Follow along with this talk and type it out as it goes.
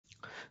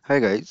Hi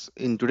guys,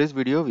 in today's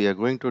video we are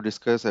going to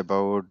discuss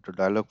about the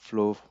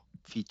Dialogflow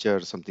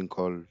feature, something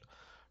called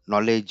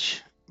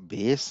knowledge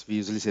base. We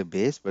usually say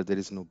base, but there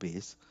is no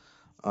base.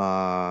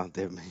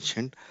 They've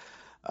mentioned.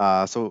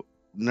 So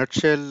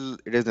nutshell,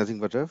 it is nothing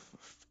but a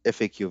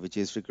FAQ, which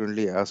is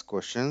frequently asked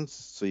questions.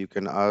 So you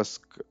can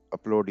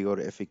upload your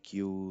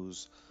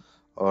FAQs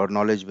or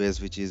knowledge base,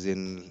 which is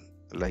in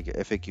like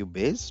FAQ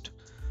based,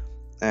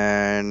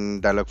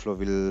 and Dialogflow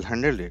will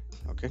handle it.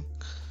 Okay.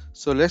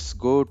 So let's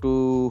go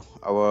to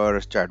our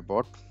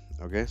chatbot.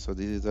 Okay, so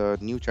this is a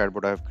new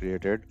chatbot I have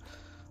created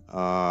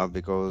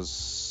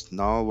because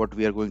now what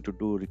we are going to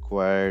do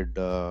required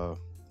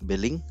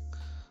billing.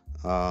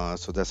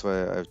 So that's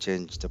why I've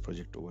changed the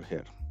project over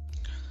here.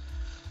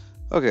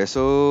 Okay,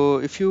 so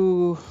if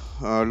you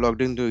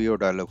logged into your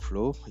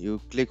Dialogflow,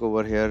 you click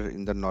over here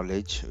in the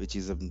knowledge, which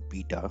is a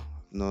beta.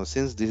 Now,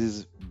 since this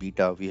is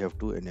beta, we have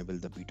to enable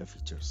the beta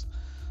features.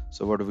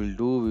 So what we'll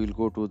do, we'll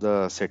go to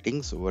the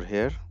settings over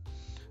here,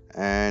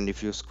 and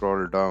if you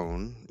scroll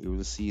down you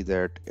will see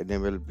that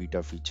enable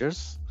beta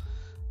features.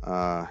 You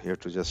have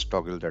to just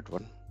toggle that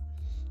one,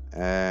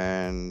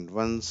 and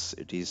once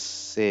it is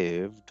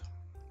saved,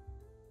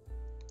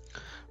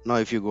 now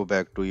if you go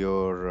back to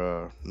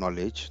your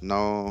knowledge,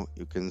 now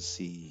you can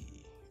see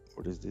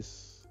what is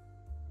this.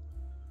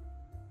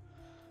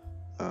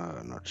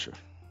 Not sure.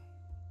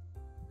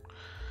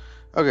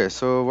 Okay,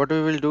 so what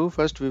we will do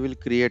first, we will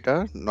create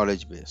a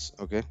knowledge base.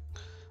 Okay,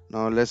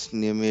 now let's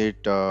name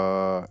it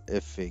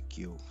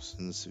FAQ,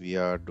 since we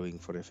are doing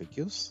for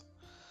FAQs.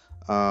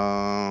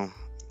 uh,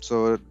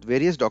 so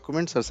various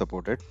documents are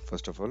supported.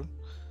 First of all,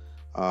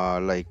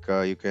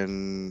 you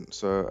can,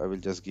 so I will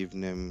just give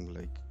name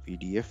like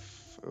PDF,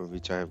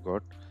 which I have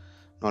got.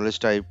 Knowledge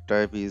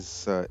type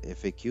is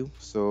FAQ.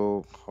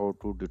 So how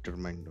to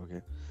determine?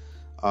 Okay,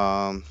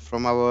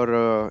 from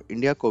our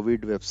India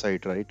COVID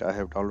website, right, I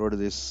have downloaded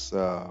this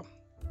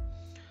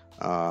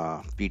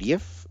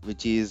PDF,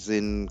 which is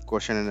in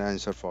question and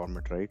answer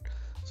format, right?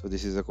 So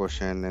this is a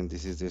question and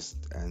this is this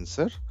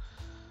answer.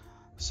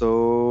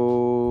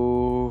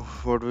 So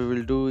what we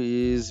will do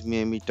is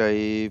Miami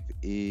type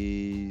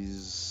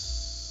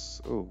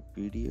is, oh,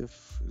 PDF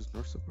is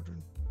not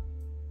supported.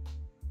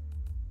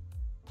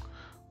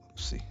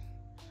 See,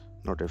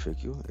 not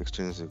FAQ,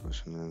 extensive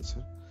question and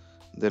answer.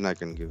 Then I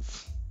can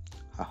give.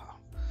 Haha.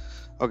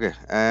 Okay,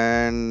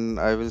 and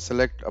I will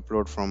select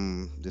upload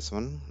from this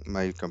one,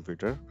 my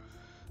computer.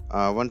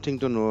 One thing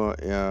to know,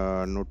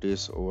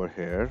 notice over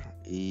here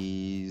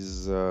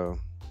is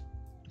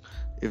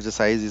if the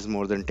size is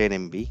more than 10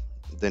 MB,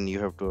 then you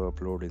have to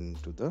upload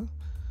into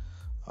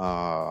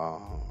uh,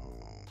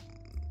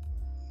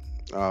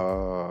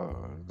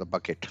 the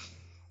bucket.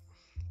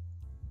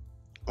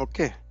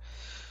 Okay,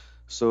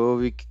 so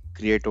we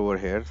create over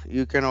here.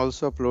 You can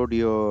also upload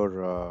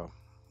your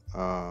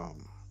what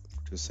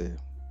to say,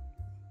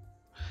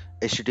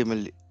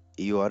 HTML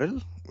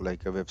URL,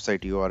 like a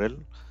website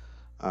URL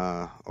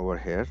over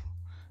here.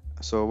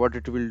 So what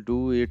it will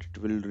do, it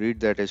will read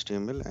that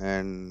HTML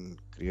and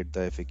create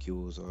the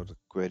FAQs or the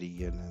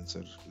query and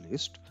answer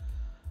list.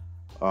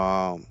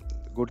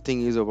 Good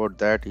thing is about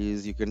that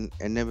is you can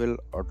enable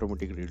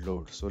automatic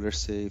reload. So let's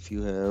say if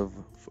you have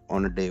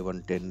on a day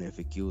 110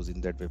 FAQs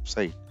in that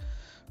website,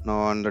 now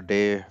on the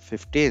day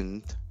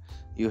 15th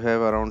you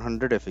have around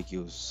 100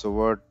 FAQs. So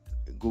what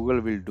Google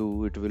will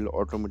do, it will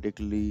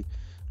automatically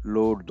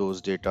load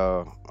those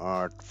data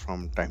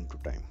from time to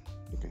time.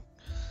 Okay,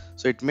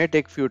 so it may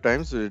take few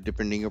times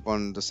depending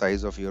upon the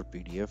size of your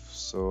PDF.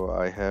 So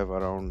I have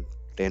around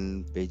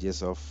 10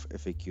 pages of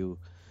FAQ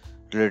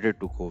related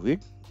to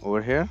COVID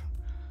over here.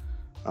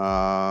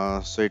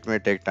 So it may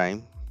take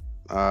time.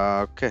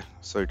 Okay,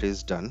 so it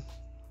is done.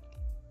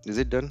 Is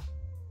it done?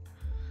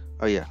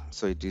 Oh yeah,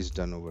 so it is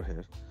done over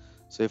here.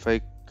 So if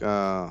I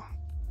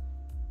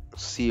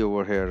see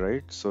over here,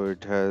 right, so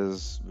it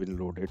has been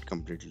loaded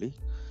completely.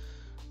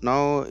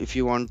 Now if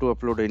you want to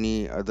upload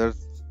any other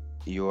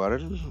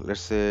URL, let's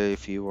say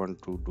if you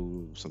want to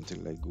do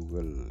something like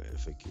Google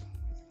FAQ.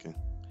 Okay,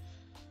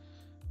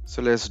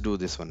 so let's do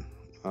this one.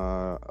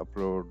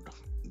 Upload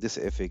this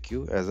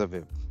FAQ as a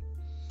web.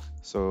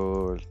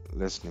 So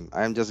let's name,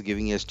 I am just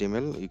giving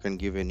HTML, you can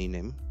give any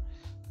name.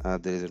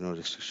 There is no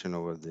restriction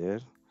over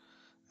there,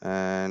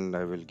 and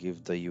I will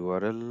give the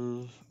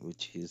URL,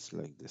 which is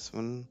like this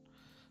one,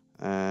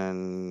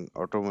 and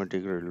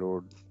automatic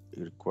reload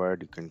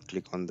required. You can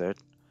click on that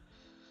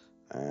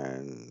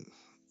and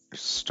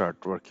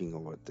start working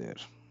over there.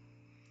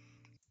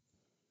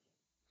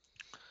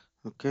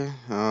 Okay,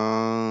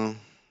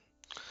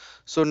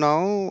 so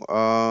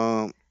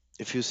now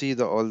if you see,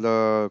 the all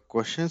the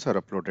questions are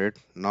uploaded.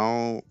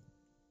 Now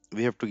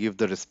we have to give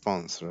the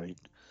response, right?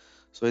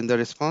 So in the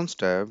response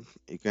tab,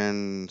 you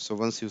can, so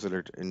once you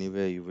select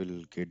anywhere, you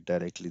will get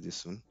directly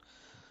this one.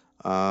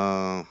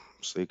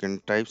 So you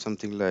can type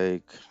something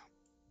like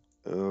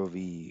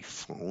we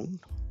found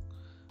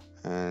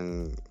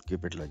and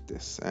keep it like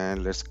this,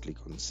 and let's click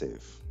on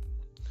save.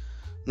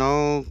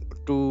 Now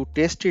to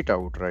test it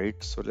out,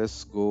 right? So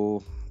let's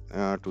go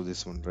to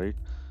this one, right?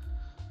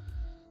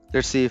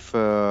 Let's see if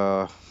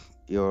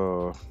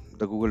your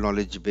the Google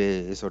knowledge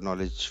base or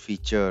knowledge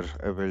feature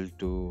able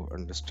to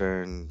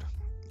understand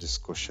this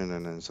question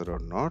and answer or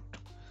not.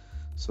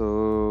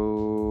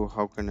 So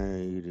how can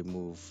I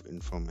remove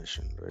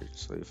information, right?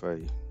 So if I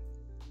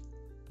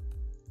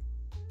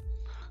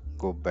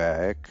go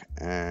back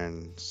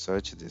and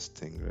search this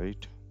thing,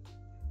 right?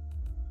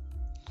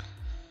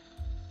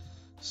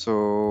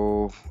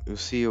 So you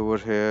see over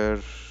here,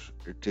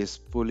 it is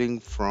pulling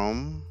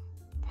from,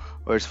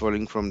 or it's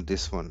pulling from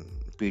this one,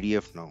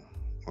 PDF now.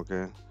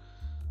 Okay.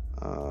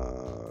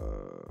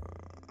 Uh,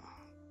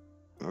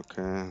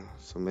 okay.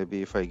 So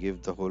maybe if I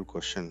give the whole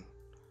question,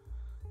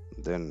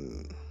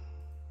 then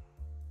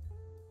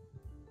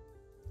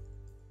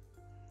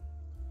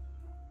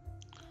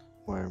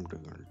why I'm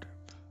doing it.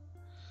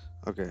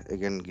 Okay.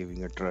 Again,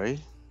 giving a try.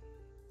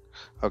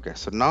 Okay.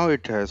 So now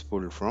it has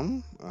pulled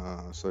from.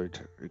 So it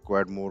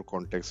required more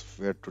context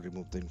where to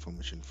remove the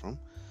information from.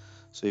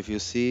 So if you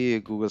see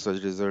Google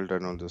search result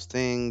and all those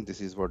things, this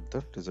is what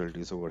the result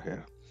is over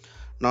here.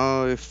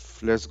 Now,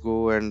 if let's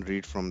go and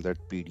read from that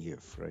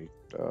PDF, right?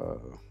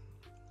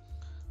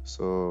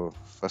 So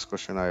first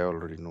question I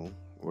already know.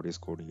 What is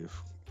COVID?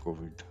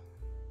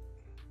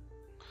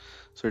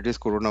 So it is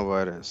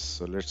coronavirus.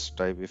 So let's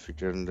type if you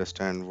can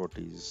understand what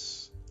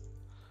is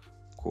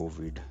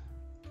COVID.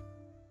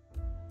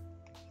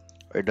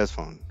 It does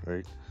found,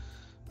 right?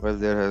 Well,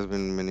 there has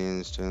been many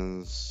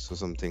instances, so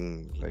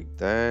something like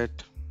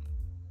that.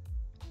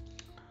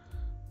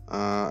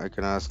 I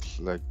can ask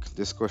like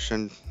this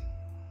question,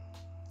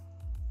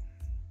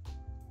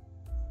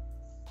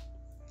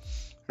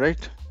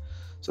 right?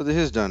 So this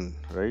is done,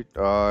 right?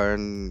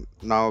 And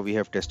now we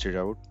have tested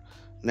out.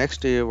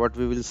 Next, what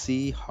we will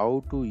see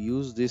how to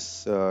use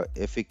this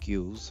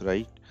FAQs,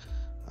 right,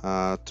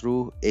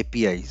 through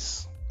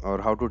APIs,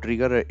 or how to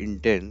trigger an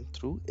intent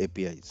through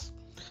APIs.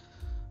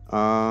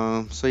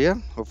 So yeah,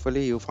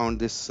 hopefully you found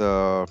this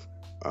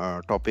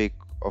topic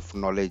of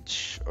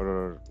knowledge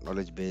or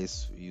knowledge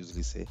base, we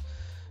usually say,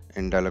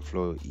 in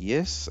Dialogflow,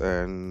 yes,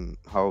 and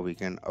how we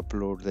can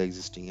upload the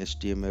existing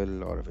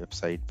HTML or a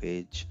website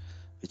page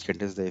which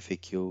contains the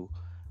FAQ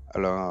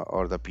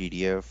or the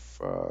PDF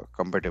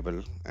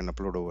compatible and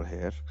upload over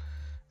here,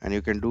 and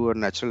you can do a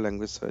natural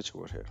language search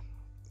over here.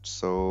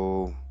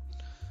 So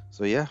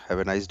yeah, have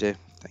a nice day.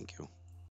 Thank you.